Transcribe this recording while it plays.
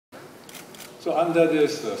So under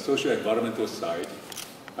this social environmental side,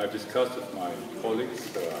 I've discussed with my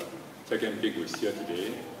colleagues, second big was here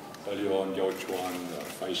today, earlier on Yao Chuan,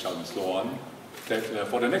 Faisal and so on, that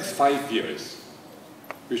for the next 5 years,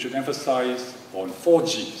 we should emphasize on 4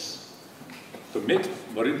 Gs to make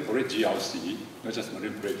Marine Parade GRC, not just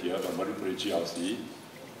Marine Parade here, but Marine Parade GRC,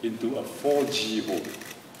 into a 4G home.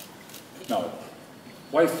 Now,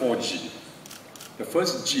 why 4G? The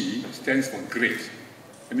first G stands for great.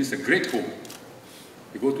 It means a great home.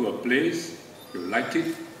 You go to a place, you like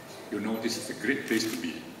it, you know this is a great place to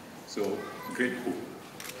be. So, great home.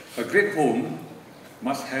 A great home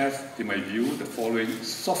must have, in my view, the following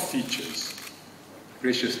soft features.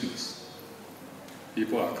 Graciousness.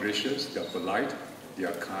 People are gracious, they are polite, they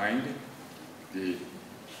are kind, they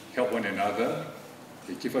help one another,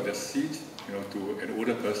 they give up their seat, to an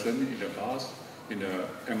older person in the bus, in the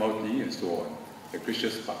MRT, and so on. The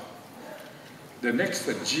gracious part. The next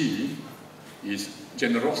G is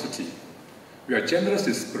generosity. We are generous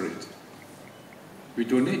in spirit. We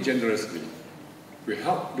donate generously. We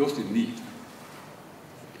help those in need.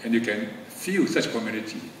 And you can feel such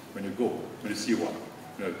community when you go, when you see one.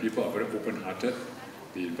 People are very open-hearted.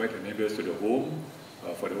 They invite their neighbors to the home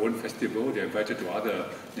for their own festival. They are invited to other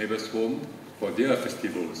neighbors' home for their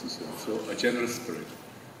festivals and so on. So a generous spirit.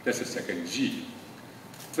 That's the second G.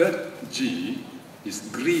 Third G is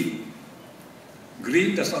green.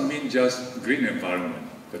 Green does not mean just green environment,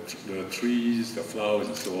 the trees, the flowers,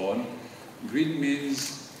 and so on. Green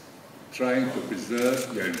means trying to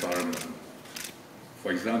preserve your environment.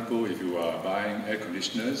 For example, if you are buying air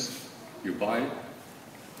conditioners, you buy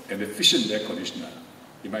an efficient air conditioner.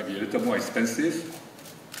 It might be a little more expensive,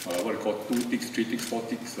 what we call 2 ticks, 3 ticks, 4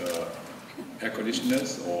 ticks air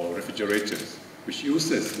conditioners or refrigerators, which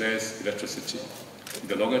uses less electricity. In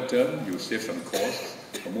the longer term, you save some costs,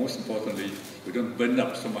 but most importantly, you don't burn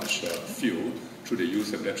up so much fuel through the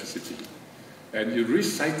use of electricity. And you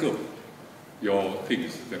recycle your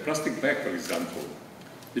things. The plastic bag, for example,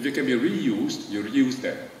 if it can be reused, you reuse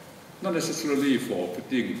that. Not necessarily for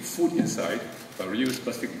putting food inside, but reuse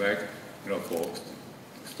plastic bag, for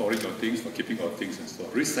storing our things, for keeping our things, and so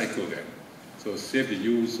on. Recycle them. So save the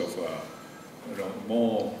use of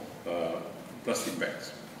more plastic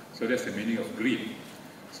bags. So that's the meaning of green.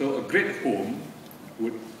 So a great home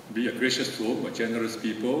would be a gracious home, a generous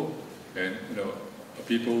people, and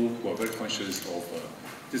people who are very conscious of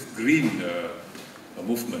this green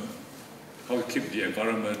movement. How to keep the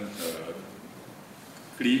environment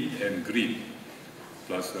clean and green,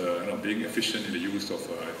 plus being efficient in the use of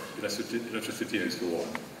electricity and so on.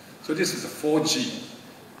 So this is a 4G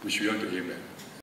which we want to aim at.